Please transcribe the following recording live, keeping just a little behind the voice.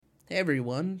Hey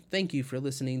everyone, thank you for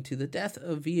listening to The Death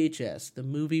of VHS, the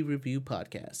movie review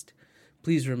podcast.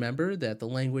 Please remember that the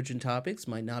language and topics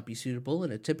might not be suitable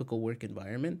in a typical work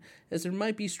environment, as there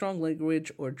might be strong language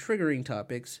or triggering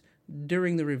topics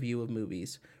during the review of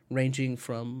movies, ranging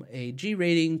from a G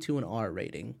rating to an R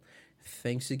rating.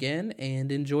 Thanks again, and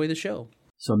enjoy the show.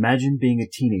 So imagine being a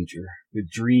teenager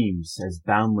with dreams as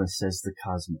boundless as the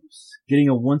cosmos, getting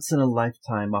a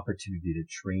once-in-a-lifetime opportunity to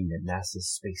train at NASA's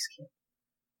space camp,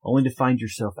 only to find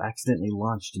yourself accidentally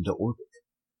launched into orbit.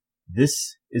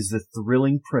 This is the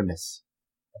thrilling premise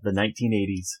of the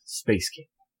 1980s Space Camp,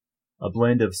 a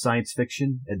blend of science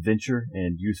fiction, adventure,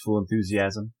 and youthful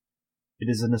enthusiasm. It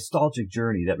is a nostalgic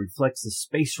journey that reflects the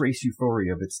space race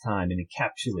euphoria of its time and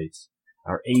encapsulates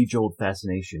our age-old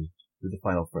fascination with the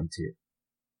final frontier.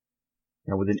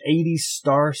 Now, with an 80s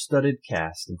star-studded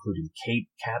cast, including Kate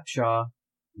Capshaw,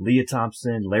 Leah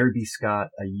Thompson, Larry B. Scott,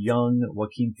 a young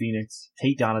Joaquin Phoenix,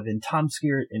 Tate Donovan, Tom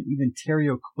Skerritt, and even Terry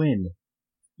O'Quinn,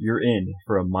 you're in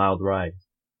for a mild ride.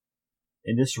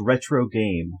 In this retro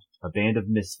game, a band of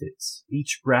misfits,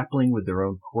 each grappling with their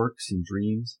own quirks and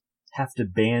dreams, have to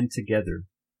band together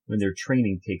when their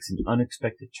training takes an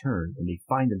unexpected turn and they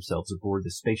find themselves aboard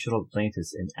the Space Shuttle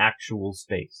Atlantis in actual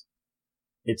space.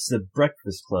 It's the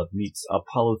Breakfast Club meets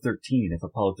Apollo 13 if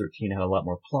Apollo 13 had a lot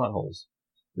more plot holes,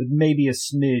 with maybe a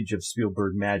smidge of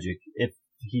Spielberg magic if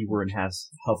he were in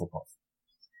Hufflepuff.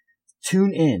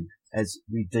 Tune in as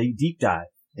we deep dive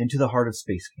into the heart of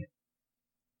Space Camp,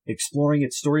 exploring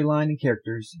its storyline and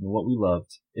characters and what we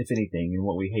loved, if anything, and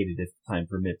what we hated if time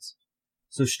permits.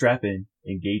 So strap in,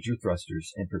 engage your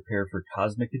thrusters, and prepare for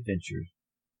cosmic adventure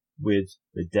with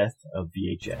The Death of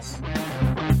VHS.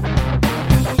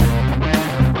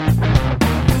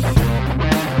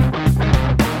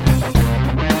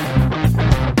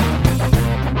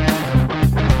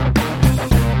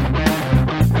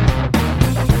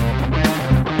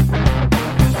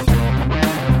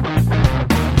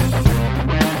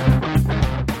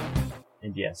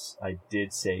 And yes, I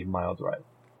did say mild ride.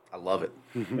 I love it.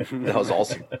 That was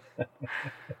awesome.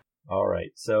 All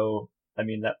right. So, I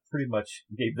mean, that pretty much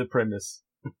gave the premise.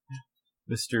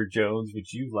 Mr. Jones,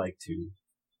 would you like to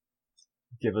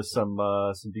give us some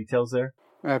details there?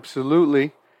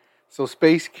 Absolutely. So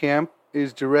Space Camp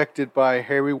is directed by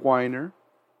Harry Weiner.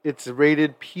 It's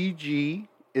rated PG.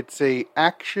 It's a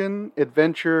action,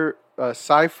 adventure,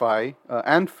 sci-fi,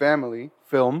 and family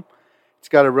film. It's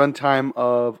got a runtime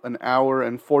of 1 hour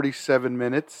and 47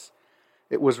 minutes.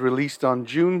 It was released on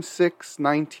June 6,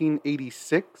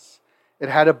 1986. It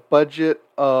had a budget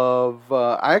of,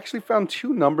 I actually found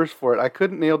two numbers for it. I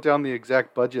couldn't nail down the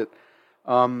exact budget.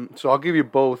 So I'll give you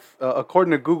both.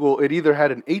 According to Google, it either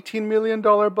had an $18 million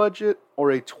budget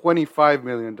or a $25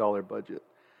 million budget.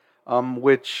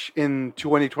 Which in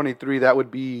 2023, that would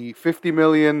be $50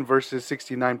 million versus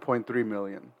 $69.3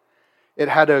 million. It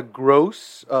had a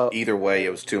gross... Either way, it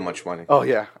was too much money. Oh,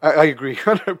 yeah. I agree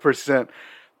 100%.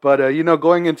 But,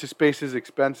 going into space is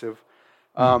expensive.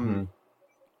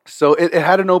 So it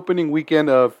had an opening weekend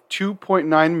of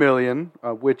 $2.9 million,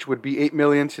 which would be $8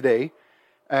 million today,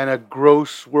 and a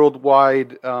gross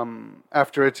worldwide,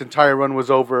 after its entire run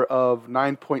was over, of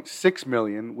 $9.6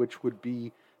 million, which would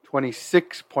be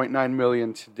 $26.9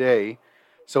 million today.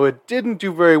 So it didn't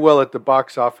do very well at the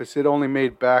box office. It only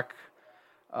made back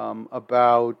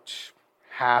about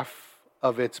half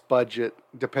of its budget,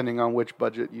 depending on which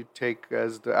budget you take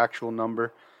as the actual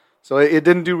number. So it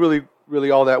didn't do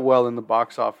really all that well in the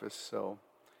box office. So,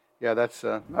 yeah, that's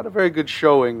not a very good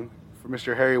showing for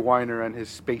Mr. Harry Weiner and his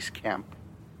Space Camp.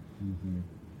 Mm-hmm.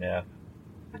 Yeah.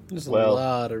 There's a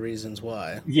lot of reasons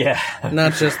why. Yeah.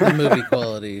 Not just the movie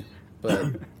quality, but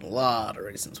a lot of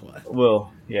reasons why.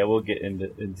 Well, yeah, we'll get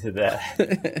into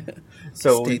that.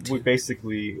 So we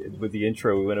basically, with the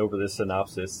intro, we went over the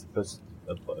synopsis.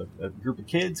 A group of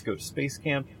kids go to space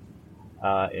camp,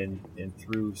 and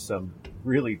through some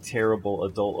really terrible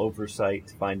adult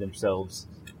oversight, find themselves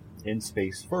in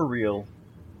space for real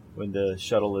when the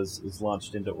shuttle is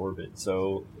launched into orbit.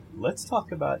 So let's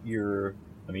talk about I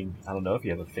don't know if you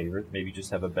have a favorite, maybe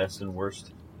just have a best and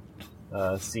worst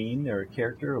scene or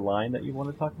character or line that you want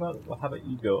to talk about. Well, how about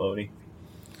you go, Oni?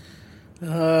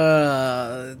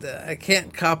 I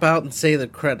can't cop out and say the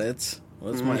credits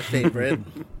was my favorite.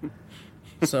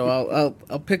 So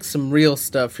I'll pick some real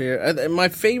stuff here. I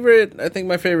think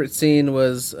my favorite scene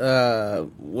was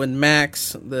when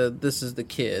Max, this is the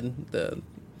kid,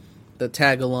 the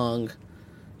tag along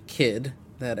kid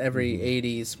that every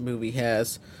 80s movie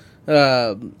has.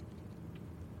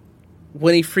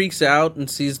 When he freaks out and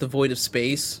sees the void of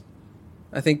space,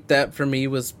 I think that for me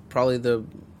was probably the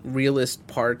realest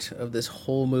part of this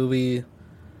whole movie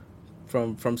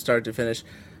from start to finish,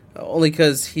 only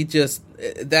because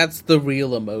that's the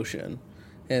real emotion,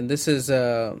 and this is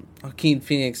Joaquin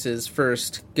Phoenix's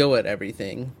first go at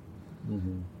everything.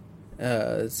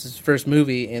 It's his first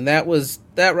movie, and that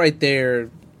right there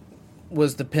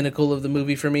was the pinnacle of the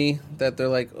movie for me. That they're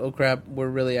like, oh crap, we're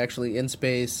really actually in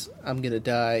space. I'm gonna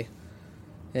die,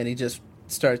 and he just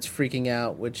starts freaking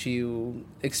out, which you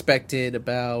expected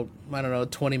about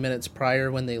 20 minutes prior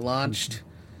when they launched,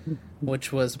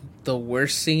 which was the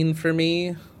worst scene for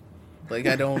me. Like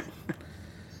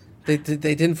they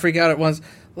didn't freak out at once.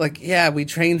 Like, yeah, we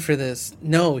trained for this.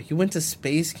 No, you went to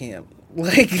space camp.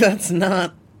 Like, that's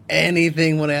not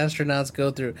anything what astronauts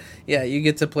go through. Yeah, you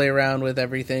get to play around with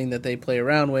everything that they play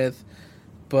around with,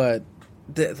 but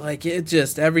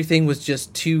everything was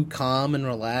just too calm and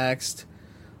relaxed.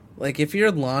 Like, if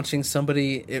you're launching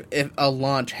somebody, if a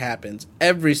launch happens,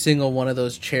 every single one of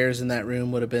those chairs in that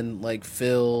room would have been, like,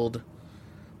 filled.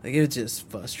 Like, it was just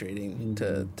frustrating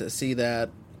to see that.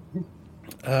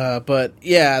 But,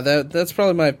 yeah, that's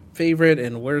probably my favorite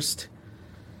and worst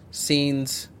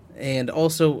scenes. And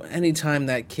also, anytime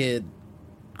that kid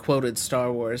quoted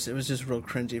Star Wars, it was just real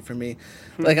cringy for me.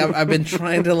 Like, I've been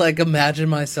trying to, like, imagine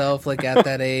myself, like, at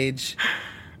that age.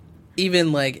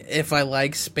 Even, like, if I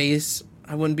like space,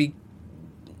 I wouldn't be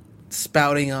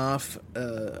spouting off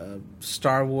a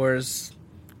Star Wars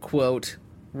quote,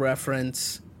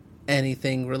 reference,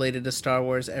 anything related to Star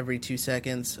Wars every 2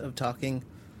 seconds of talking.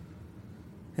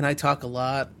 And I talk a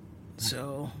lot,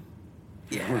 so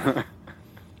yeah.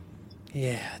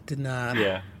 Yeah, did not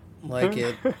like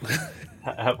it.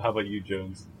 How about you,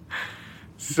 Jones?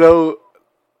 So,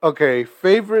 okay,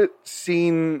 favorite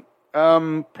scene,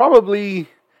 probably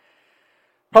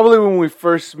when we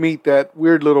first meet that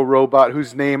weird little robot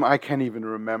whose name I can't even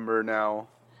remember now.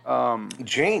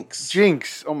 Jinx.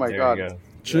 Jinx. Oh my There God. you go.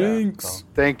 Jinx.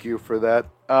 Thank you for that.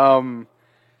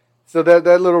 So that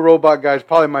little robot guy is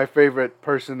probably my favorite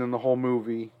person in the whole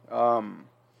movie.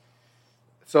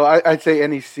 So I'd say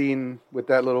any scene with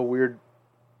that little weird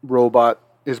robot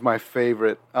is my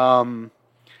favorite.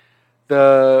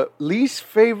 The least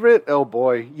favorite, oh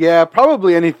boy, yeah,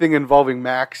 probably anything involving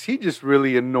Max. He just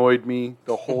really annoyed me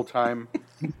the whole time.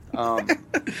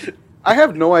 I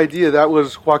have no idea that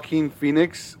was Joaquin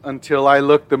Phoenix until I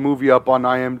looked the movie up on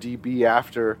IMDb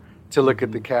after to look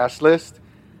at the cast list.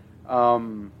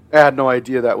 I had no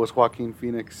idea that was Joaquin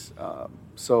Phoenix.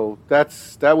 So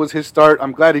that was his start.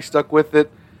 I'm glad he stuck with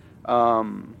it.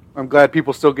 I'm glad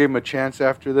people still gave him a chance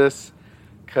after this.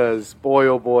 Because, boy,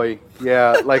 oh boy,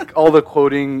 yeah, like all the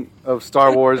quoting of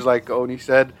Star Wars, like Oni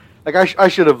said, like I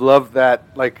should have loved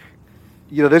that. Like,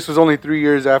 this was only 3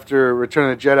 years after Return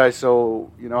of the Jedi,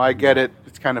 so, I get it.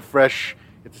 It's kind of fresh.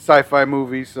 It's a sci-fi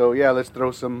movie, so yeah, let's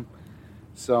throw some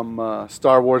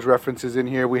Star Wars references in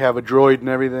here. We have a droid and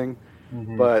everything.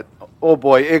 But, oh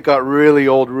boy, it got really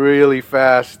old really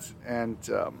fast, and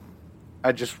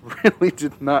I just really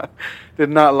did not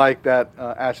like that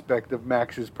aspect of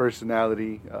Max's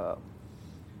personality.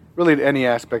 Really, any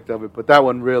aspect of it, but that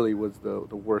one really was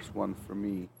the worst one for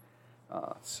me.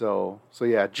 So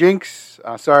yeah, Jinx.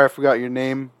 Sorry, I forgot your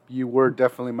name. You were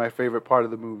definitely my favorite part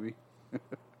of the movie.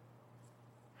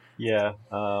 Yeah,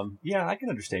 I can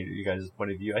understand you guys'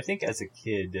 point of view. I think as a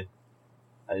kid,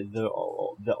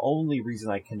 the only reason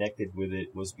I connected with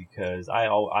it was because I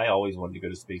always wanted to go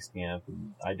to space camp,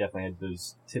 and I definitely had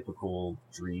those typical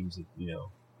dreams of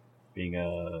being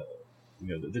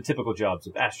the typical jobs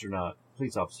of astronaut,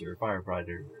 police officer,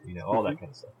 firefighter, all that kind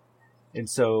of stuff. And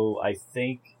so I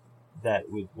think that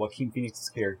with Joaquin Phoenix's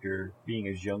character being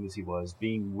as young as he was,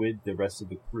 being with the rest of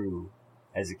the crew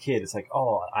as a kid, it's like,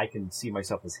 oh, I can see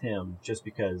myself as him just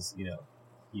because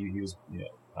he was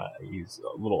he's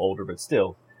a little older, but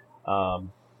still,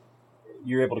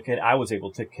 you're able to. I was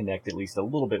able to connect at least a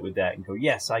little bit with that and go,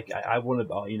 yes, I want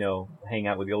to, hang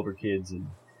out with the older kids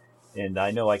and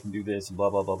I know I can do this and blah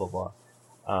blah blah blah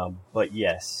blah. But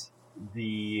yes,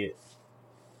 the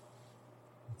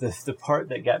part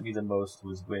that got me the most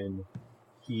was when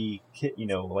he,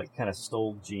 kind of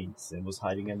stole Jinx and was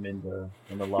hiding him in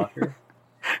the locker.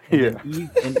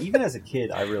 And even as a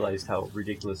kid, I realized how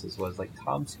ridiculous this was. Like,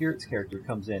 Tom Skerritt's character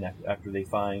comes in after they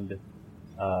find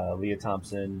Leah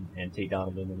Thompson and Tate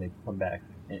Donovan, and they come back.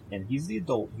 And he's the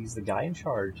adult. He's the guy in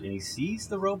charge, and he sees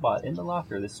the robot in the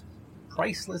locker, this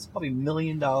priceless, probably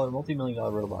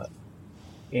multi-million-dollar robot.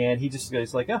 And he just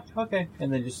goes like, oh, okay,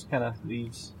 and then just kind of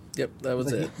leaves. Yep, that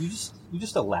was it. You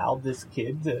just allowed this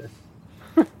kid to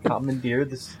commandeer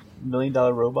this $1 million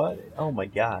robot? Oh my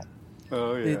God.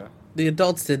 Oh yeah. The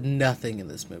adults did nothing in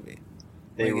this movie.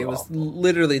 It was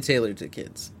literally tailored to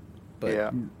kids. But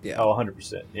yeah. Oh,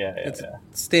 100%. Yeah. It's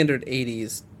standard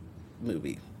 80s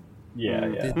movie. Yeah,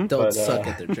 yeah. They don't suck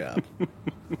at their job.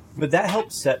 But that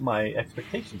helped set my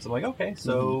expectations. I'm like, okay,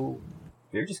 so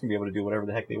they're just going to be able to do whatever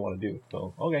the heck they want to do.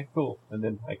 So, okay, cool. And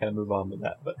then I kind of move on with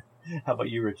that. But how about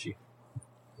you, Richie?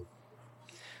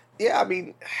 Yeah, I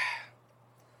mean,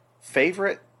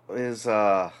 favorite is,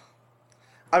 all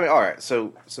right,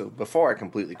 so before I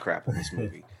completely crap on this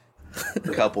movie, a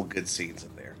couple good scenes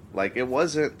in there. Like, it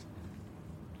wasn't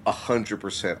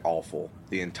 100% awful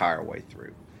the entire way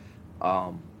through.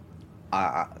 I'm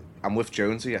with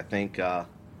Jonesy. I think,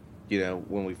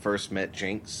 when we first met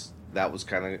Jinx, that was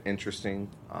kind of interesting.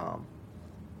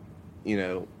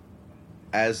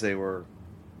 As they were,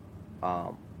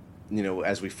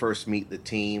 as we first meet the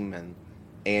team and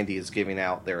Andy is giving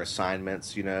out their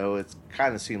assignments, it's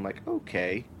kind of seemed like,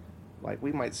 okay, like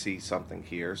we might see something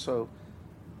here. So,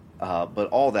 but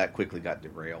all that quickly got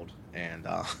derailed. And,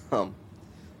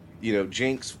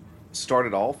 Jinx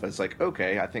started off as like,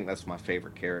 okay, I think that's my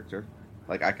favorite character.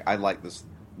 Like, I like this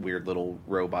weird little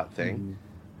robot thing. Mm-hmm.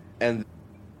 And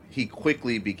he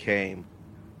quickly became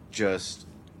just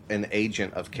an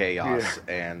agent of chaos.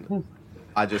 Yeah. And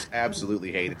I just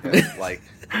absolutely hated him. like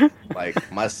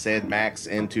must send Max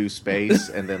into space,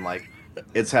 and then like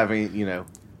it's having,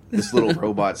 this little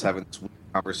robot's having this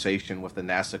conversation with the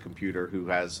NASA computer who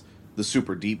has the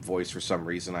super deep voice for some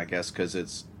reason, I guess, because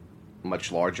it's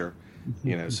much larger,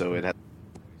 so it has.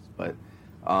 But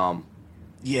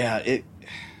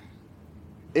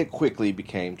it quickly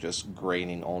became just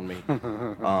graining on me.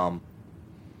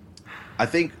 I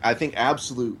think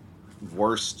absolute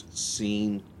worst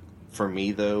scene for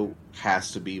me though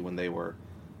has to be when they were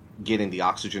getting the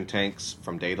oxygen tanks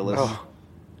from Daedalus.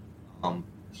 Oh.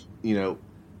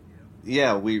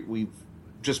 We've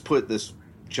just put this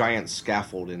giant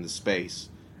scaffold into space,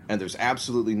 and there's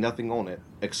absolutely nothing on it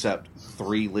except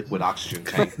 3 liquid oxygen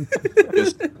tanks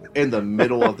just in the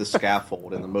middle of the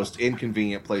scaffold in the most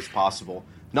inconvenient place possible,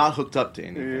 not hooked up to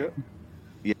anything.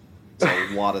 Yeah, it's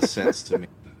a lot of sense to me.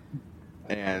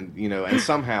 And, and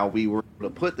somehow we were able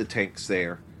to put the tanks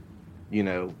there,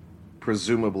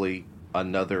 presumably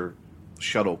another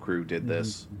shuttle crew did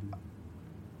this. Mm-hmm.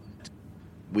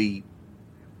 We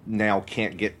now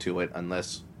can't get to it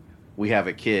unless we have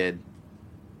a kid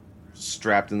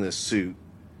strapped in this suit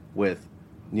with,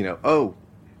 oh,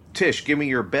 Tish, give me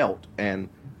your belt. And,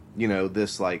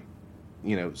 this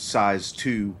size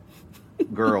 2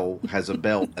 girl has a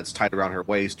belt that's tied around her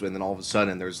waist. And then all of a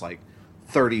sudden there's like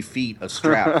 30 feet of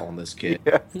strap on this kid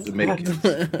to make his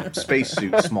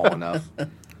spacesuit small enough.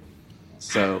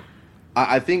 So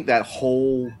I think that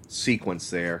whole sequence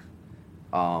there,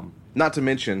 not to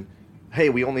mention, hey,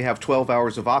 we only have 12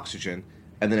 hours of oxygen,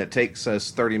 and then it takes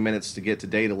us 30 minutes to get to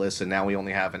Daedalus, and now we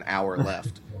only have an hour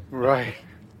left. Right.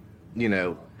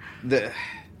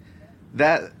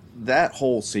 That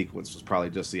whole sequence was probably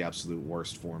just the absolute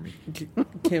worst for me.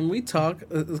 Can we talk,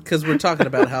 because we're talking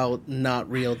about how not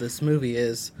real this movie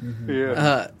is. Mm-hmm.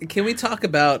 Yeah. Can we talk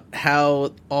about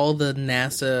how all the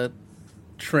NASA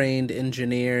trained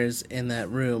engineers in that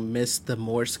room missed the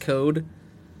Morse code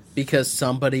because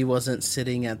somebody wasn't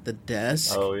sitting at the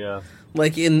desk? Oh, yeah.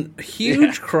 Like in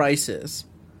huge crisis.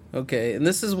 Okay, and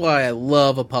this is why I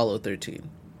love Apollo 13.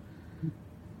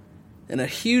 In a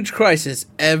huge crisis,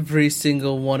 every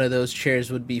single one of those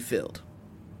chairs would be filled.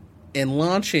 And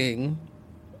launching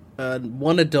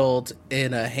one adult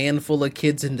and a handful of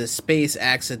kids into space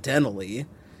accidentally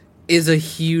is a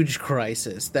huge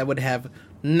crisis that would have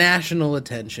national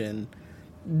attention.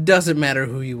 Doesn't matter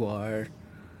who you are,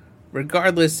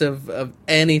 regardless of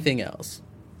anything else.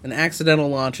 An accidental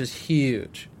launch is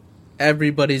huge.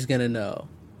 Everybody's going to know.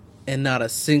 And not a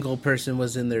single person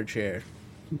was in their chair.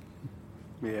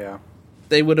 Yeah.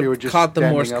 They would have caught the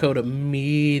Morse code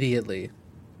immediately.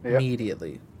 Yep.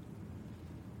 Immediately.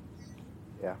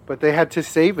 Yeah, but they had to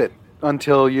save it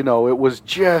until, it was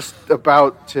just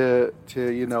about to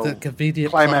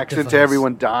climax into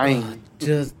everyone dying. Ugh,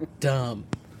 just dumb.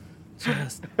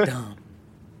 Just dumb.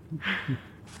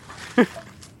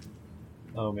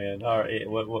 Oh, man. All right.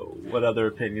 What other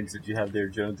opinions did you have there,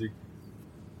 Jonesy?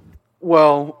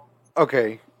 Well,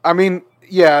 okay. I mean,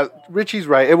 yeah, Richie's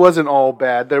right. It wasn't all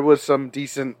bad. There was some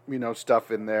decent,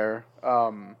 stuff in there.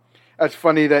 It's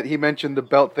funny that he mentioned the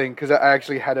belt thing because I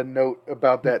actually had a note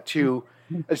about that too.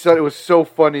 I just thought it was so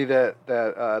funny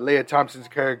that Leah Thompson's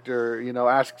character,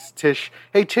 asks Tish,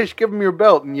 "Hey Tish, give him your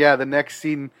belt." And yeah, the next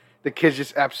scene, the kid's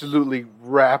just absolutely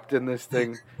wrapped in this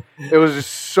thing. It was just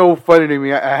so funny to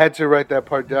me. I had to write that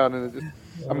part down, and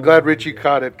I'm glad Richie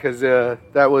caught it because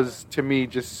that was to me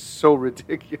just so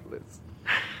ridiculous.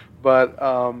 But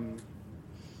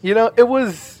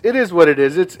it is what it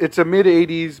is. It's a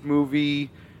mid-'80s movie.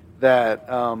 that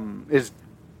is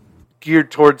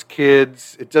geared towards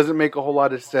kids. It doesn't make a whole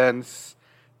lot of sense.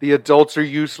 The adults are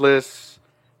useless.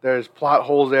 There's plot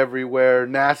holes everywhere.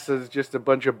 NASA's just a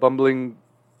bunch of bumbling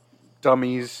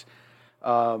dummies.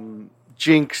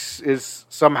 Jinx is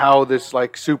somehow this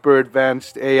like super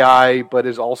advanced AI, but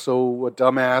is also a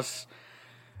dumbass.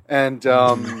 And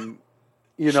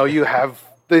you have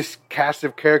this cast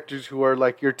of characters who are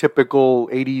like your typical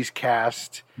 80s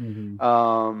cast.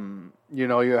 Mm-hmm. You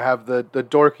have the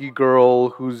dorky girl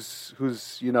who's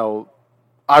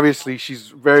obviously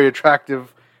she's a very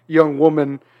attractive young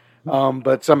woman,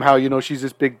 but somehow she's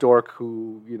this big dork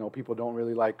who people don't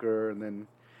really like her. And then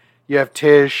you have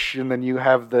Tish, and then you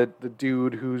have the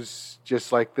dude who's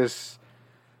just like this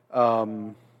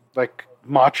like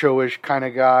macho-ish kind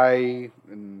of guy.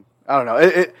 And I don't know,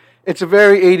 it's a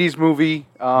very 80s movie.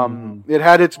 It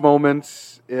had its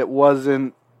moments. It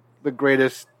wasn't the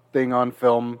greatest thing on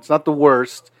film. It's not the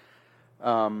worst,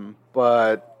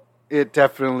 but it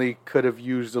definitely could have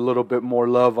used a little bit more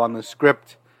love on the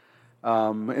script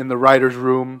in the writer's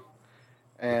room,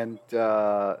 and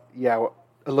a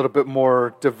little bit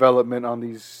more development on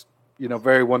these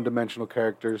very one-dimensional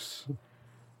characters.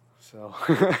 So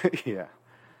yeah,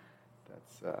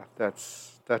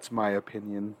 that's my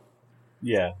opinion.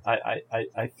 Yeah,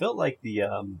 I felt like the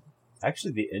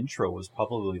actually the intro was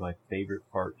probably my favorite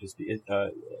part. Just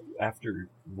after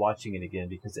watching it again,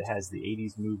 because it has the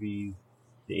 '80s movie,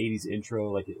 the '80s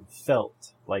intro. Like it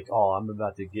felt like, oh, I'm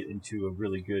about to get into a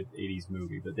really good '80s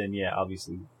movie. But then, yeah,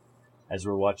 obviously, as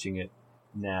we're watching it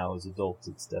now as adults,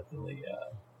 it's definitely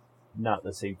not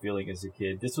the same feeling as a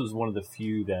kid. This was one of the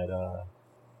few that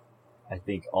I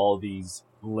think all these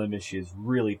blemishes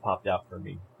really popped out for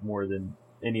me more than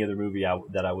any other movie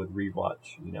that I would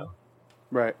rewatch.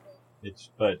 Right.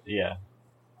 But yeah.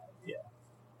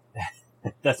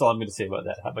 That's all I'm going to say about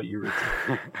that. How about you,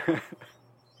 Richard?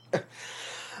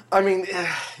 I mean,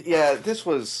 yeah, this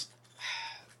was,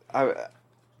 the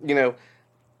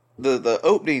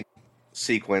opening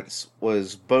sequence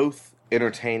was both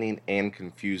entertaining and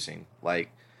confusing.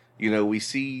 Like, we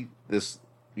see this,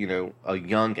 a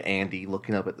young Andy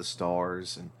looking up at the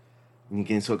stars and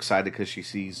getting so excited because she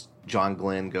sees John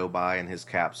Glenn go by in his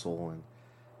capsule,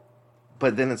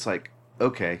 but then it's like,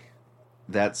 okay,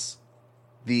 that's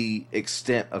the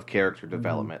extent of character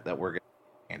development that we're getting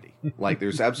from Andy. Like,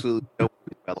 there's absolutely no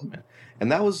development,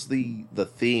 and that was the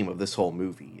theme of this whole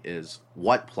movie: is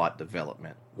what plot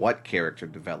development, what character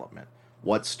development,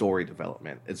 what story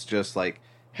development. It's just like,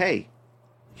 hey,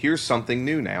 here's something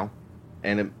new now,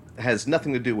 and it has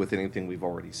nothing to do with anything we've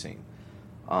already seen.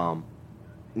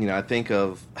 I think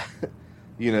of,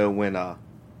 when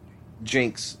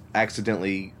Jinx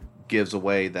accidentally gives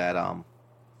away that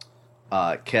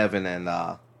Kevin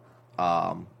and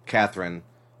Catherine,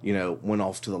 went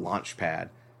off to the launch pad.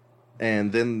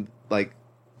 And then, like,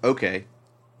 okay,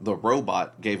 the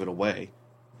robot gave it away.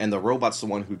 And the robot's the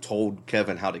one who told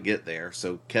Kevin how to get there.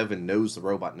 So Kevin knows the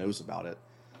robot knows about it.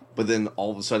 But then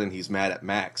all of a sudden he's mad at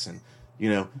Max and,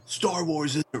 Star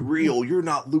Wars isn't real. You're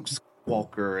not Luke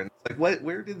Skywalker. And it's like, what?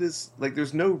 Where did this? Like,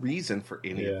 there's no reason for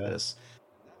any of this.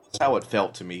 That's how it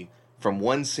felt to me from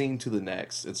one scene to the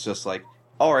next. It's just like,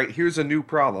 all right, here's a new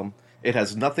problem. It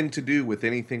has nothing to do with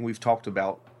anything we've talked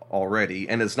about already,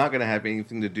 and it's not going to have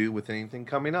anything to do with anything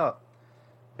coming up.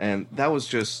 And that was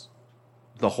just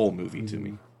the whole movie to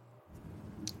me.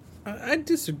 I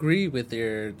disagree with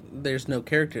there's no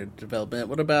character development.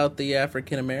 What about the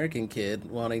African-American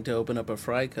kid wanting to open up a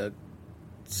fry cook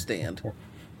stand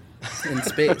in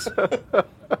space?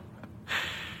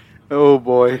 Oh,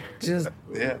 boy. Just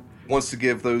wants to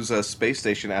give those space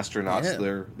station astronauts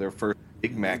their first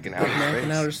Big Mac in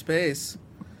outer space.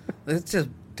 That's just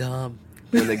dumb.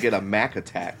 When they get a Mac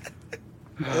attack.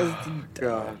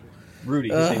 God. Rudy.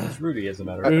 His name is Rudy, as a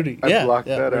matter of fact. Rudy. I blocked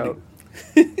that Rudy. out.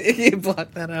 You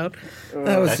blocked that out.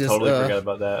 That was I just, totally forgot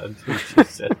about that until she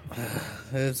said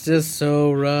it's just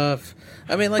so rough.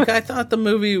 I mean, like, I thought the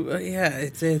movie,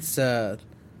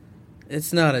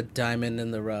 it's not a diamond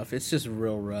in the rough. It's just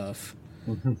real rough.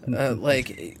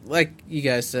 Like you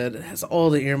guys said, it has all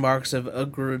the earmarks of a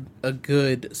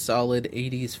good, solid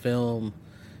 80s film.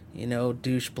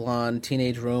 Douche blonde,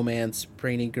 teenage romance,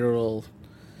 brainy girl,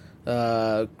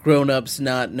 grown-ups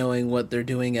not knowing what they're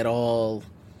doing at all,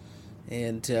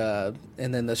 and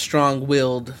then the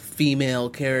strong-willed female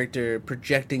character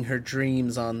projecting her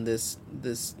dreams on this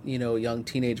young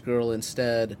teenage girl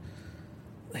instead.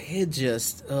 It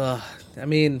just, I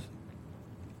mean,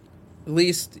 at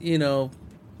least,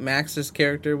 Max's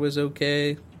character was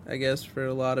okay, I guess, for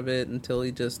a lot of it, until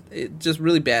just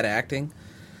really bad acting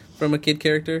from a kid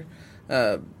character.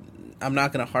 I'm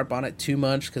not going to harp on it too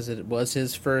much because it was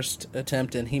his first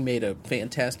attempt, and he made a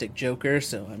fantastic Joker.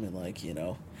 So I mean, like, you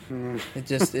know, it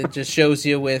just shows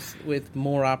you with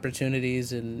more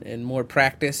opportunities and more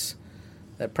practice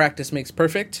that practice makes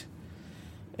perfect.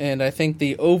 And I think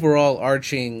the overall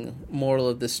arching moral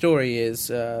of the story is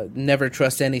never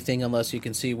trust anything unless you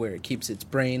can see where it keeps its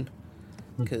brain,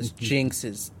 because Jinx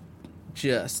is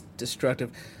just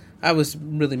destructive. I was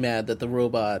really mad that the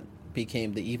robot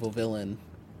became the evil villain.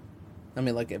 I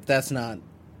mean, like, if that's not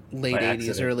late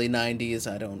 80s, early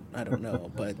 90s, I don't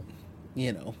know. But,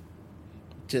 you know,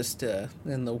 just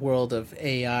in the world of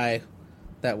AI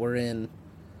that we're in,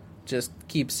 just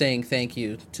keep saying thank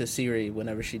you to Siri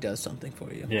whenever she does something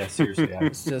for you. Yeah, seriously.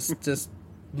 It's just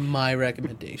my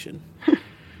recommendation.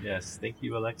 Yes, thank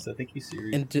you, Alexa. Thank you,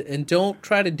 Siri. And don't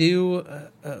try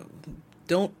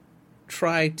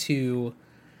to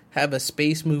have a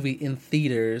space movie in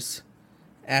theaters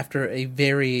after a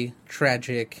very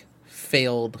tragic,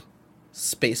 failed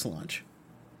space launch.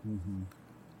 Mm-hmm.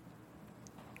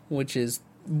 Which is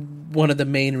one of the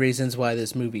main reasons why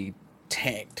this movie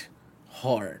tanked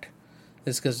hard.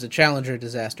 Is because the Challenger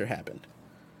disaster happened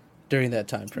during that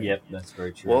time frame. Yep, that's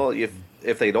very true. Well,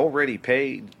 if they'd already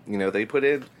paid, you know, they put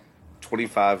in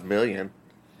 $25 million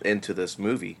into this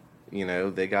movie, you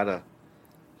know, they gotta,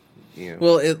 you know,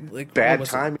 well, it like bad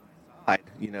time,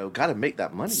 you know, gotta make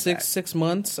that money. Six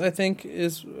months, I think,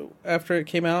 is after it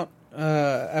came out,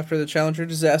 after the Challenger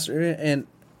disaster, and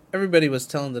everybody was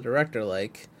telling the director,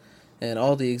 like, and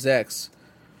all the execs,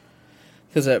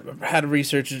 because I had to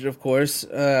research it, of course.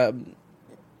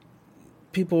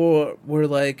 People were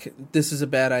like, "This is a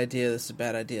bad idea. This is a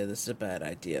bad idea. This is a bad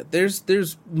idea."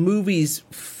 There's movies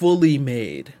fully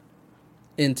made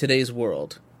in today's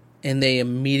world, and they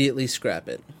immediately scrap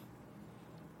it.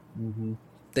 Mm-hmm.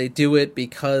 They do it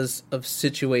because of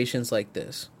situations like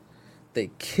this.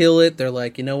 They kill it. They're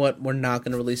like, you know what? We're not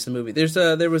going to release the movie. There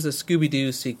was a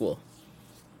Scooby-Doo sequel.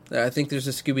 I think there's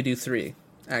a Scooby-Doo 3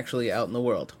 actually out in the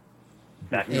world.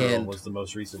 Batgirl was the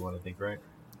most recent one, I think, right?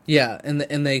 Yeah, and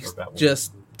they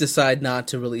just decide not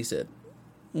to release it.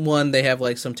 One, they have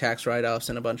like some tax write-offs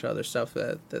and a bunch of other stuff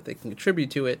that they can contribute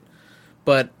to it.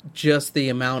 But just the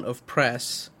amount of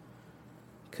press,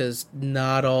 because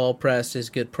not all press is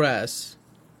good press,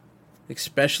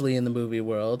 especially in the movie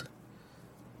world.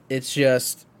 It's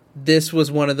just, this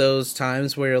was one of those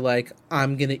times where you're like,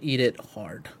 I'm going to eat it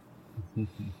hard.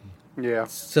 Yeah.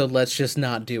 So let's just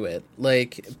not do it.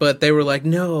 Like, but they were like,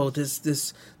 no,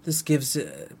 this gives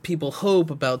people hope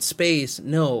about space.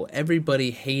 No,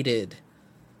 everybody hated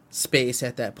space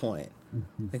at that point.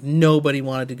 Like, nobody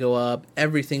wanted to go up.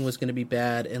 Everything was going to be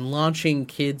bad. And launching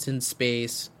kids in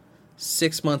space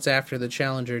 6 months after the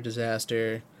Challenger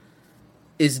disaster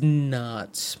is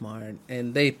not smart.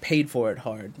 And they paid for it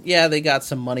hard. Yeah, they got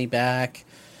some money back.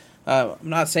 I'm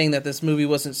not saying that this movie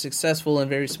wasn't successful in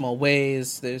very small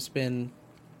ways. There's been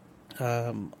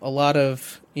a lot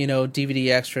of, DVD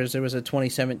extras. There was a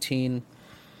 2017,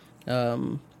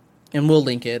 and we'll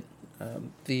link it,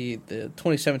 the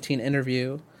 2017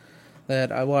 interview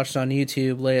that I watched on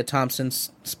YouTube. Leah Thompson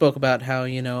spoke about how,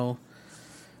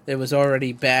 it was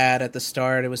already bad at the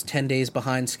start. It was 10 days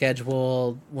behind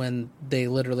schedule when they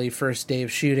literally first day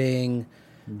of shooting.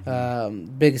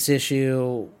 Biggest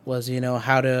issue was,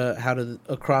 how to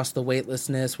across the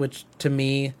weightlessness, which to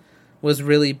me was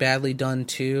really badly done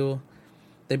too.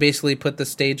 They basically put the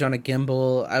stage on a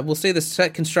gimbal. I will say the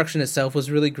set construction itself was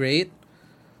really great.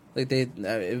 Like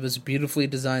it was a beautifully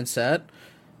designed set,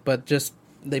 but just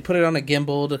they put it on a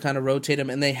gimbal to kind of rotate them,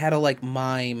 and they had to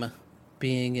mime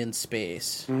being in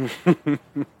space.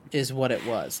 Is what it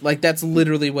was. Like, that's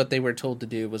literally what they were told to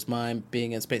do, was mime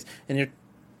being in space. And you're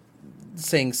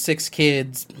saying 6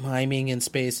 kids miming in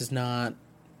space is not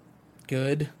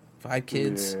good. 5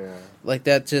 kids, like,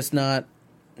 that's just not.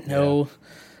 No,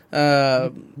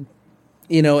 and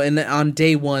on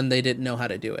day one they didn't know how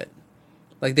to do it.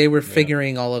 Like, they were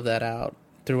figuring all of that out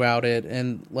throughout it,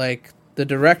 and like the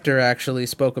director actually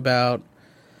spoke about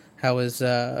how his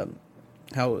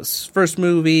first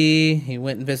movie, he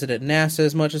went and visited NASA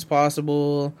as much as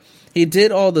possible. He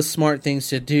did all the smart things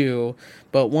to do,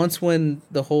 but when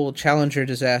the whole Challenger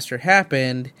disaster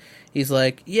happened, he's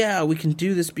like, yeah, we can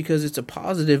do this because it's a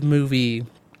positive movie.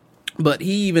 But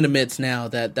he even admits now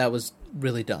that that was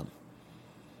really dumb.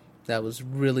 That was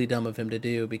really dumb of him to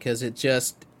do, because it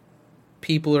just,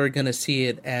 people are going to see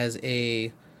it as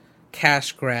a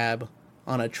cash grab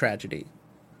on a tragedy,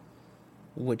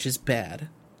 which is bad.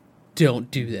 Don't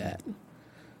do that.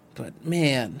 But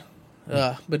man,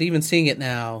 but even seeing it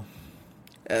now,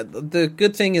 the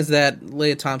good thing is that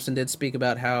Leah Thompson did speak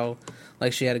about how,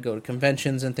 like, she had to go to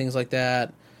conventions and things like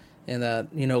that, and that,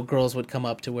 you know, girls would come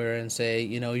up to her and say,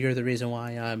 you know, you're the reason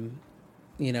why I'm,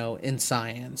 you know, in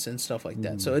science and stuff like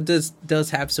that. So it does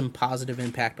have some positive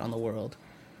impact on the world.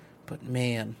 But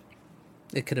man,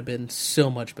 it could have been so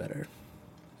much better.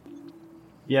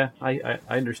 Yeah, I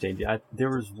understand. Yeah, there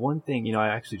was one thing, you know, I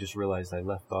actually just realized I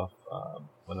left off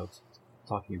when I was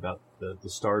talking about the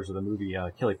stars of the movie.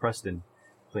 Kelly Preston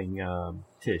playing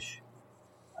Tish.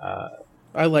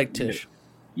 I like Tish.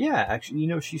 Yeah, actually, you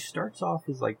know, she starts off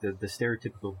as like the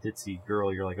stereotypical ditzy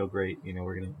girl. You're like, oh great, you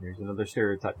know, there's another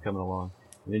stereotype coming along,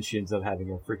 and then she ends up having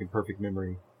a freaking perfect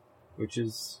memory, which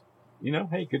is, you know,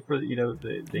 hey, good for, you know,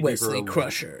 they Wesley give her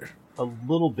Crusher. a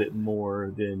little bit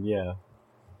more than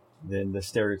the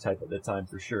stereotype at the time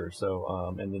for sure.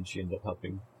 So, and then she ended up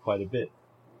helping quite a bit.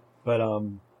 But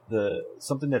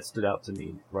something that stood out to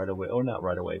me right away, or not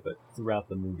right away, but throughout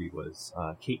the movie was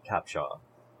Kate Capshaw.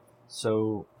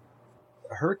 So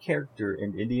her character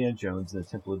in Indiana Jones and the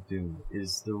Temple of Doom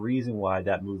is the reason why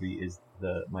that movie is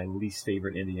my least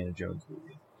favorite Indiana Jones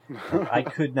movie. Like, I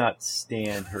could not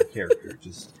stand her character,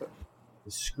 just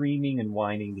screaming and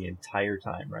whining the entire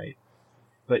time, right?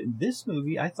 But in this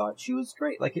movie, I thought she was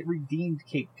great. Like, it redeemed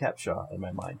Kate Capshaw in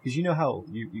my mind. Because you know how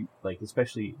you like,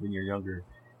 especially when you're younger,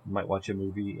 you might watch a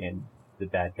movie and the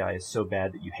bad guy is so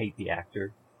bad that you hate the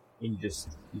actor, and you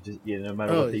just no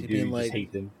matter what they do, you just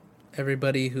hate them.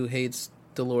 Everybody who hates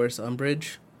Dolores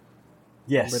Umbridge,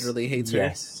 yes, literally hates her.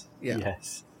 Yes, yeah,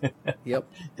 yes.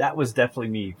 Yep. That was definitely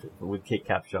me with Kate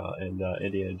Capshaw and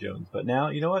Indiana Jones. But now,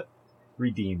 you know what?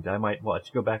 Redeemed. I might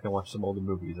go back and watch some older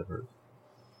movies of hers.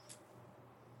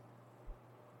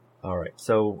 All right.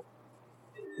 So,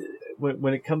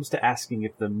 when it comes to asking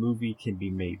if the movie can be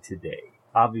made today,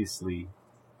 obviously,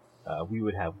 we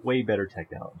would have way better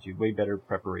technology, way better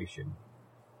preparation.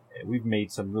 We've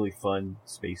made some really fun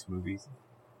space movies,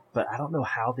 but I don't know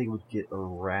how they would get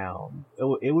around.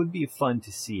 It would be fun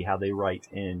to see how they write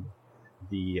in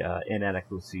the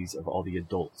inadequacies of all the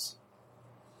adults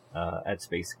at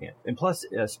Space Camp. And plus,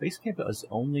 Space Camp is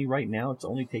only, right now, it's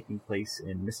only taking place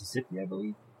in Mississippi, I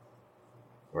believe,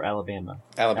 or Alabama.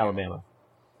 Alabama.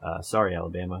 Sorry,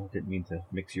 Alabama. Didn't mean to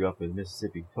mix you up with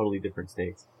Mississippi. Totally different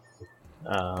states.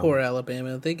 Poor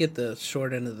Alabama. They get the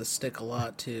short end of the stick a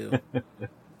lot, too.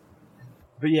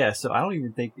 But yeah, so I don't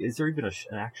even think, is there even an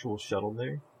actual shuttle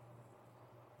there?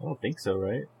 I don't think so,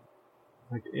 right?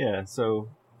 Like, yeah, so,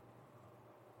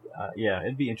 yeah,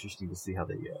 it'd be interesting to see how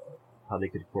they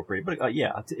could incorporate it. But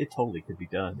yeah, it totally could be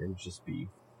done. It would just be,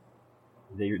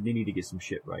 they need to get some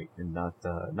shit right and not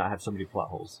have so many plot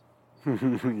holes. Yeah.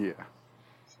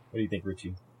 What do you think,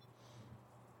 Richie?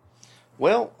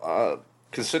 Well,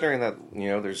 considering that, you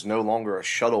know, there's no longer a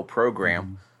shuttle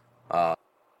program,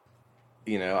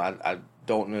 you know, I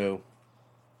don't know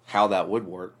how that would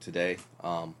work today.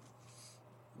 You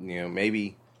know,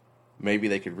 maybe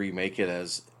they could remake it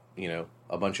as, you know,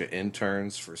 a bunch of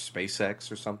interns for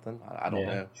SpaceX or something. I don't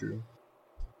know. True.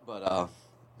 But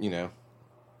you know,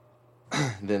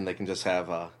 then they can just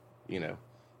have you know,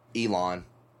 Elon,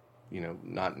 you know,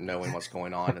 not knowing what's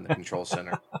going on in the control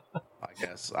center. I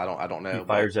guess I don't know. He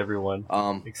fires everyone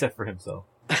except for himself.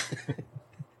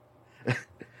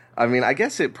 I mean, I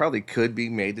guess it probably could be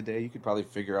made today. You could probably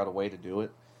figure out a way to do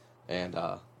it, and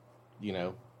you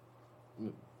know,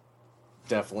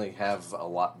 definitely have a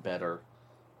lot better,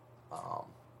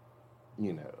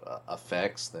 you know,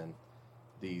 effects than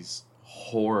these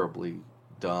horribly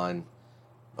done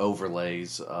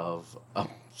overlays of a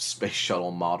space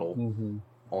shuttle model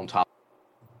on top,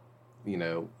 you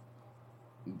know,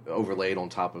 overlaid on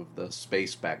top of the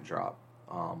space backdrop.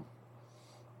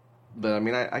 But I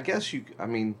mean, I guess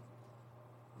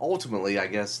ultimately, I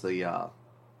guess the,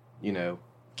 you know,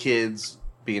 kids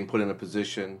being put in a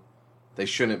position they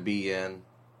shouldn't be in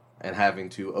and having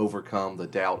to overcome the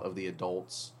doubt of the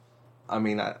adults. I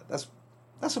mean,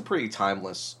 that's a pretty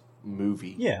timeless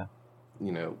movie. Yeah.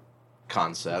 You know,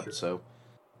 concept. Sure. So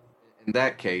in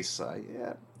that case,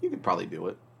 yeah, you could probably do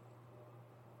it.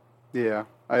 Yeah,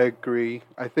 I agree.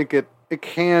 I think it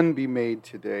can be made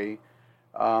today.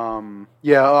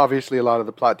 Yeah, obviously a lot of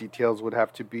the plot details would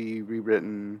have to be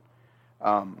rewritten.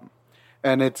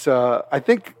 And it's, I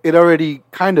think it already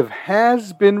kind of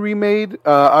has been remade.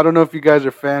 I don't know if you guys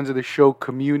are fans of the show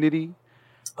Community,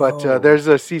 but there's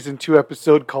a season 2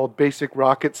 episode called Basic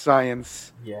Rocket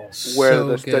Science. Yes. Where So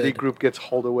the study good. group gets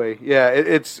hauled away. Yeah,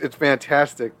 it's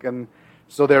fantastic. And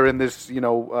so they're in this, you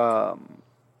know,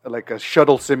 like a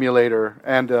shuttle simulator,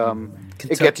 and it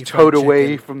Kentucky gets Fried towed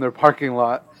away Chicken. from their parking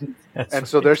lot. That's And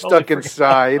so right. they're Totally stuck forgot.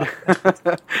 inside.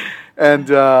 And,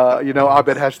 you know,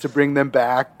 Abed has to bring them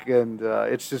back, and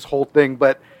it's this whole thing.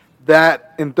 But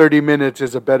that in 30 minutes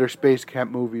is a better Space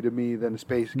Camp movie to me than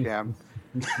Space Camp.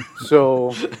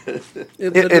 So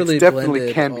It literally it's definitely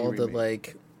blended can be all the remade.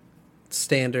 like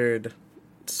standard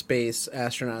space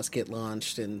astronauts get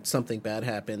launched and something bad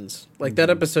happens. Like that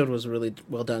episode was really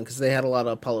well done because they had a lot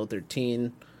of Apollo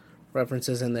 13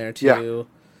 references in there too.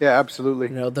 Yeah, absolutely.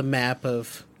 You know, the map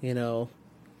of, you know,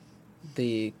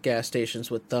 the gas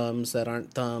stations with thumbs that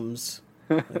aren't thumbs.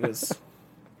 It was,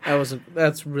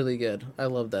 that's really good. I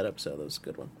love that episode. That was a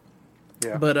good one.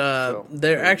 Yeah. But So, they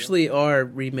there you actually are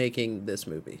remaking this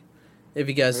movie. If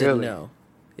you guys didn't Really? know.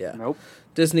 Yeah. Nope.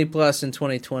 Disney Plus in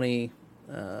 2020,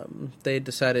 they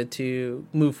decided to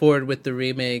move forward with the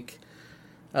remake.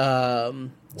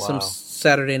 Some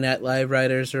Saturday Night Live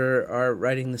writers are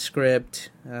writing the script.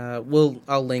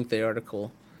 I'll link the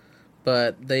article,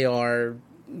 but they are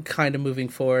kind of moving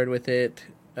forward with it.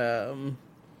 I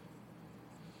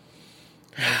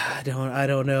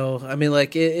don't know. I mean,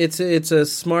 like it's a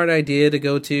smart idea to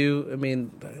go to. I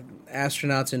mean,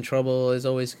 Astronauts in Trouble is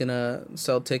always gonna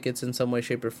sell tickets in some way,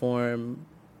 shape, or form.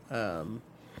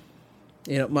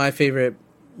 You know, my favorite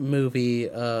movie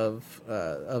of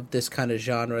this kind of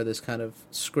genre, this kind of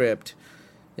script,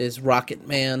 is Rocket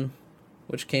Man,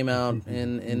 which came out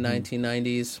in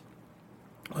 1990s.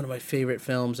 One of my favorite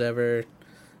films ever.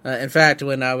 In fact,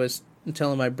 when I was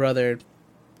telling my brother,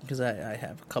 because I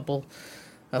have a couple,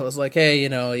 I was like, hey, you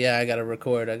know, yeah, I got to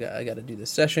record. I got to do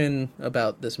this session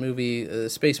about this movie,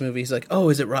 space movie. He's like, oh,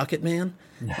 is it Rocket Man?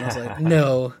 And I was like,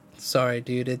 no, sorry,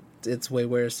 dude, it's way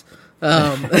worse.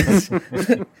 But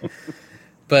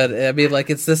I mean, like,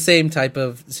 it's the same type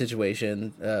of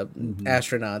situation.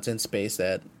 Astronauts in space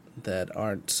that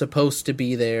aren't supposed to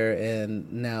be there,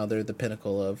 and now they're the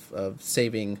pinnacle of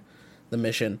saving the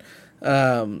mission.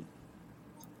 But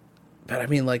I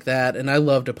mean, like that, and I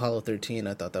loved Apollo 13.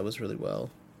 I thought that was really well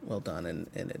done, and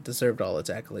it deserved all its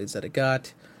accolades that it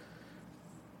got.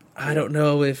 I don't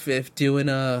know if doing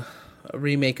a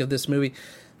remake of this movie,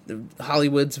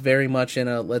 Hollywood's very much in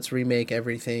a let's remake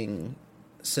everything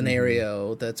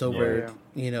scenario that's over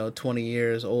 20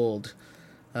 years old,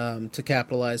 to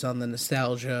capitalize on the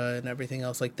nostalgia and everything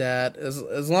else like that.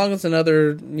 As long as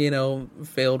another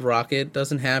failed rocket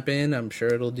doesn't happen, I'm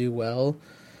sure it'll do well.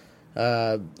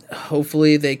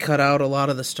 Hopefully they cut out a lot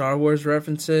of the Star Wars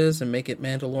references and make it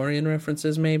Mandalorian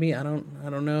references. Maybe I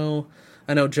don't know.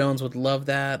 I know Jones would love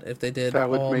that if they did That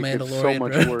would all make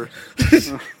Mandalorian. it so much worse.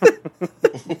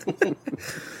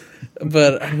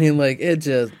 But I mean, like it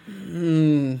just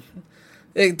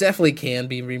it definitely can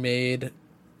be remade.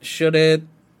 Should it?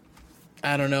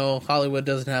 I don't know. Hollywood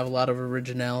doesn't have a lot of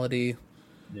originality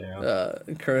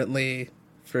currently,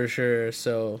 for sure.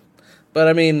 So, but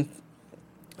I mean,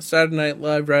 Saturday Night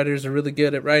Live writers are really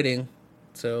good at writing,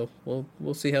 so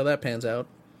we'll see how that pans out.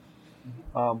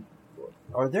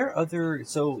 Are there other?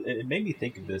 So it made me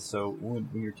think of this. So when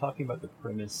you're talking about the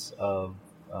premise of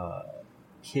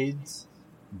kids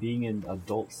being in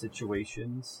adult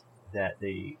situations that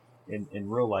they in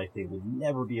real life they would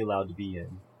never be allowed to be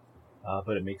in,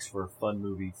 but it makes for a fun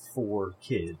movie for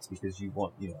kids because you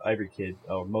want every kid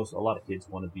or a lot of kids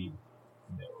want to be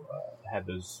have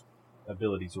those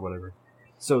abilities or whatever.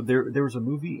 So there was a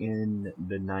movie in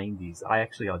the 90s. I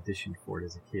actually auditioned for it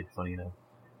as a kid, funny enough.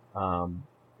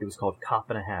 It was called Cop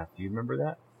and a Half. Do you remember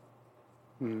that?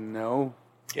 No.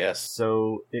 Yes.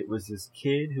 So it was this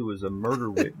kid who was a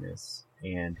murder witness,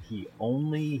 and he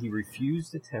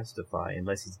refused to testify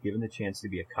unless he's given the chance to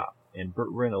be a cop. And Burt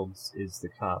Reynolds is the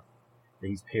cop that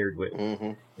he's paired with.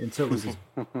 Mm-hmm. And so it was this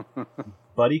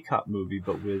buddy cop movie,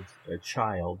 but with a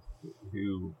child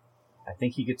who I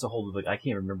think he gets a hold of I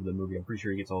can't remember the movie. I'm pretty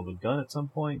sure he gets a hold of a gun at some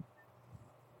point.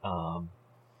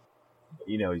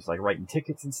 He's like writing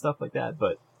tickets and stuff like that.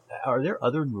 But are there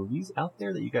other movies out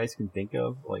there that you guys can think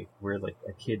of, like where like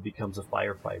a kid becomes a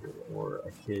firefighter or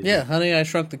a kid? Yeah, Honey, I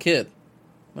Shrunk the Kid.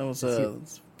 That was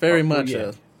very much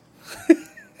a.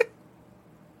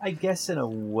 I guess in a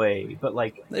way, but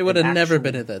like they would have never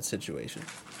been in that situation.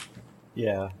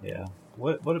 Yeah.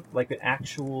 What like an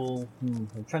actual?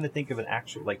 I'm trying to think of an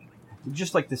actual like.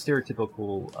 Just like the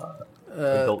stereotypical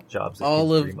adult jobs. That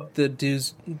all of the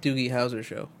Doogie Howser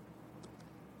show.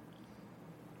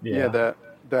 Yeah,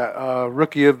 that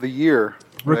Rookie of the Year.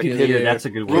 Rookie of the Year, that's a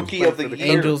good one. Rookie of the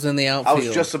Year. Angels in the Outfield. I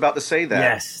was just about to say that.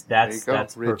 Yes,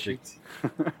 that's Richie. perfect.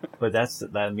 But that's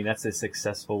a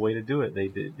successful way to do it. They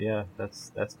did, yeah.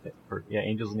 That's perfect. Yeah,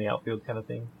 Angels in the Outfield kind of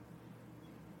thing.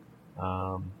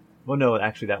 Well, no,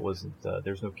 actually, that wasn't.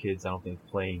 There's no kids, I don't think,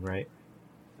 playing, right?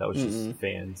 That was just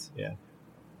fans, yeah.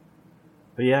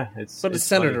 But yeah, it's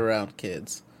centered around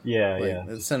kids. Yeah,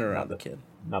 it's centered around the kid,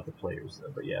 not the players,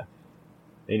 though. But yeah,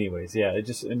 anyways, yeah,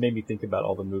 it made me think about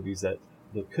all the movies that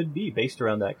could be based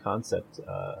around that concept.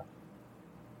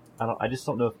 I just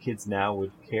don't know if kids now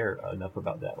would care enough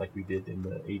about that like we did in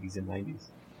the 80s and 90s.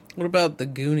 What about the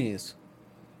Goonies?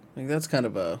 Like, that's kind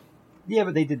of a... Yeah,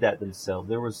 but they did that themselves.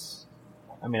 There was...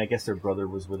 I mean, I guess their brother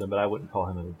was with them, but I wouldn't call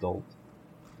him an adult,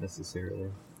 necessarily.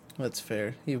 That's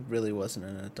fair. He really wasn't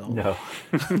an adult. No.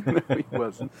 No, he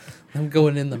wasn't. I'm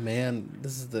going in the man.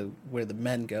 This is where the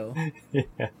men go.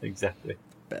 Yeah, exactly.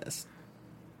 Best.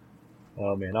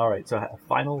 Oh, man. All right, so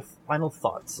final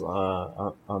thoughts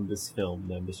on this film,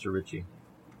 then, Mr. Ritchie.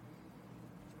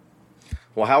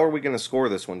 Well, how are we going to score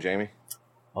this one, Jamie?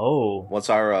 Oh. What's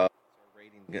our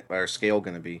rating, our scale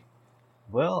going to be?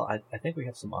 Well, I think we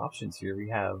have some options here. We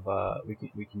have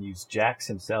we can use Jax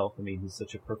himself. I mean, he's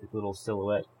such a perfect little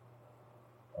silhouette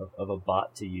of a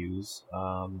bot to use.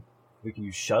 We can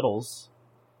use shuttles,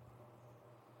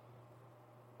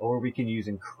 or we can use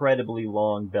incredibly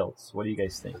long belts. What do you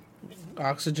guys think?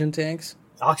 Oxygen tanks?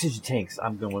 Oxygen tanks.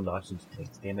 I'm going with oxygen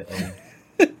tanks. Damn it, Owen.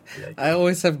 I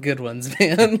always have good ones,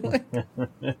 man.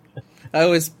 I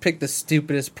always pick the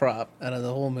stupidest prop out of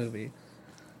the whole movie.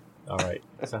 All right.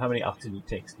 So how many oxygen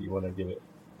tanks do you want to give it?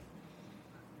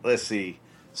 Let's see.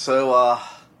 So, I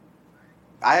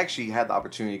actually had the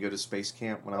opportunity to go to space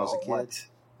camp when I was a kid. What?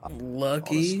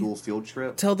 Lucky. On a school field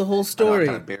trip. Tell the whole I story.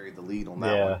 kind of buried the lead on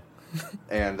that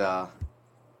one.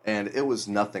 And it was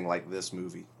nothing like this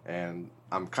movie. And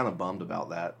I'm kind of bummed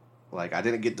about that. Like, I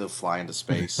didn't get to fly into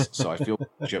space, so I feel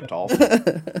gypped off.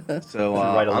 So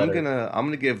I'm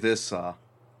gonna give this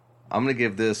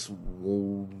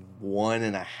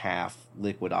 1.5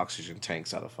 liquid oxygen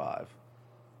tanks out of 5.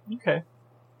 Okay.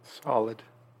 Solid.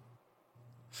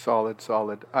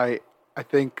 I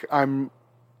think I'm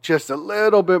just a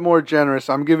little bit more generous.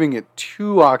 I'm giving it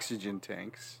 2 oxygen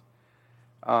tanks.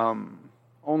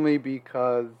 Only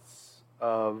because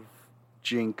of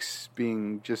Jinx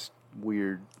being just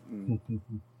weird.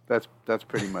 That's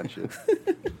pretty much it.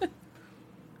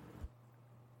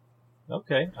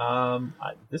 Okay.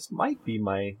 This might be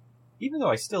my... Even though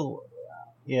I still...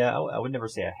 Yeah, I would never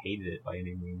say I hated it by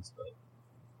any means,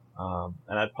 but...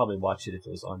 and I'd probably watch it if it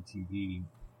was on TV.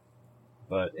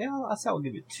 But, yeah, I'll say I'll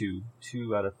give it 2.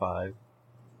 2 out of 5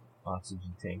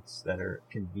 oxygen tanks that are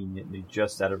conveniently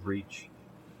just out of reach.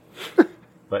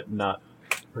 But not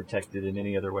protected in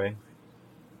any other way.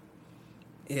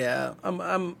 Yeah,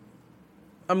 I'm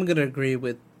gonna agree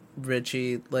with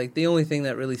Richie. Like, the only thing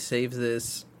that really saves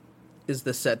this is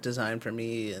the set design for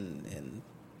me, and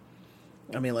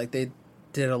I mean, like, they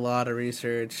did a lot of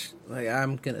research. Like,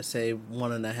 I'm gonna say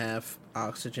 1.5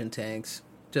 oxygen tanks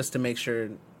just to make sure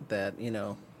that, you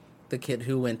know, the kid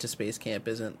who went to space camp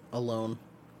isn't alone.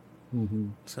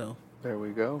 Mm-hmm. So there we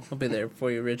go. I'll be there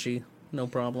for you, Richie. No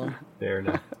problem. Fair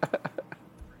enough.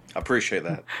 I appreciate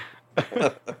that.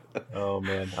 Oh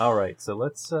man! All right, so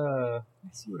let's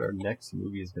see what our next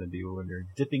movie is going to be. We're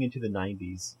dipping into the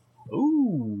 90s.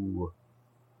 Ooh,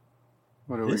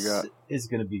 What do we got? this is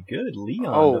going to be good.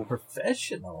 Leon, the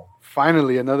Professional.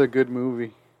 Finally, another good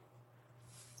movie.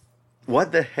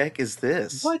 What the heck is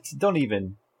this? What? Don't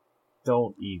even.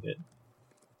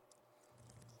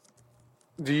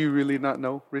 Do you really not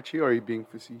know, Richie, or are you being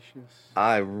facetious?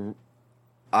 I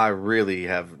really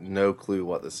have no clue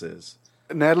what this is.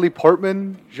 Natalie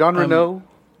Portman, Jean Reno,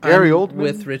 Gary I'm Oldman.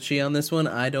 with Richie on this one.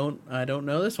 I don't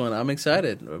know this one. I'm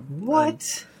excited.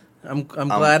 What? I'm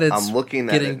glad it's I'm looking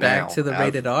at getting it back now. to the I've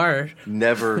rated R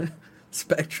Never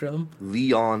spectrum.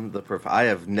 Leon the I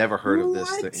have never heard of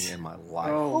this What? thing in my life.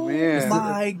 Oh, man.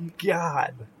 My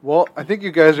God! Well, I think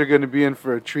you guys are going to be in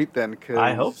for a treat then. Cause,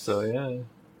 I hope so. Yeah.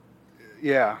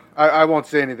 Yeah, I won't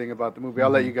say anything about the movie. I'll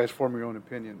let you guys form your own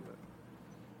opinion. But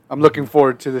I'm looking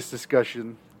forward to this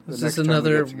discussion. Is this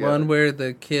another one where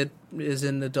the kid is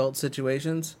in adult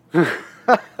situations?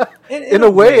 In a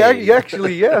way,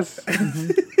 actually, yes.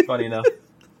 Funny enough.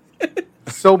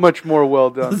 So much more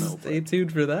well done, though. Stay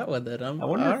tuned for that one then. I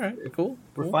wonder all if- right, cool.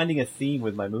 We're finding a theme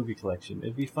with my movie collection.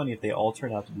 It'd be funny if they all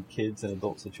turn out to be kids in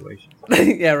adult situations.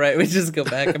 Yeah, right. We just go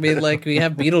back. I mean, like, we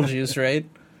have Beetlejuice, right?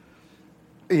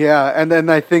 Yeah, and then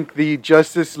I think the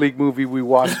Justice League movie we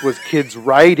watched was kids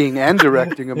writing and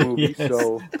directing a movie. Yes.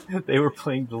 So They were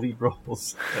playing the lead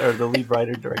roles, or the lead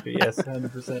writer, director. Yes,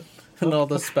 100%. And all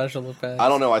the special effects. I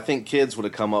don't know. I think kids would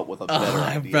have come up with a better idea.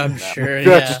 I'm than that. sure,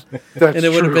 yeah. that's And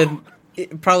it would have true.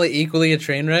 been probably equally a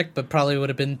train wreck, but probably would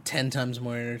have been 10 times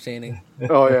more entertaining.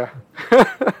 Oh yeah,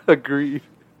 agreed.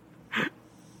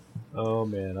 Oh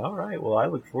man! All right. Well, I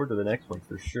look forward to the next one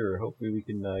for sure. Hopefully, we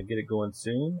can get it going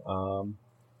soon.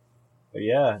 But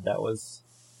yeah, that was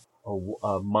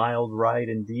a mild ride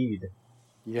indeed.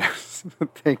 Yes,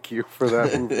 thank you for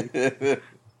that movie.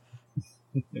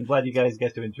 I'm glad you guys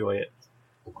get to enjoy it.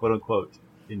 Quote unquote,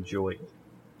 enjoy it.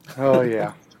 Oh,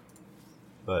 yeah.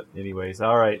 But anyways,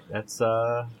 all right. That's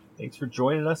thanks for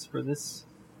joining us for this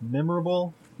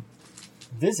memorable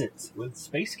visit with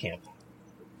Space Camp.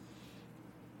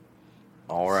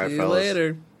 All right, See you fellas.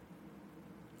 later.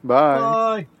 Bye.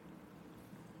 Bye.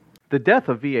 The Death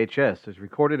of VHS is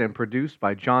recorded and produced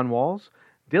by John Walls,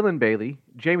 Dylan Bailey,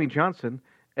 Jamie Johnson,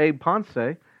 Abe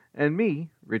Ponce, and me,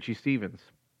 Richie Stevens.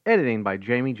 Editing by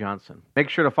Jamie Johnson. Make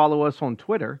sure to follow us on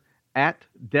Twitter at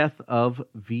Death of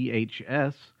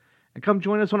VHS, and come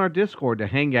join us on our Discord to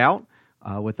hang out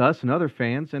with us and other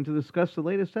fans and to discuss the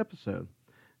latest episode.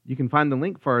 You can find the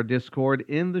link for our Discord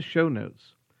in the show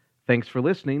notes. Thanks for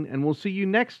listening, and we'll see you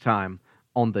next time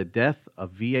on The Death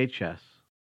of VHS.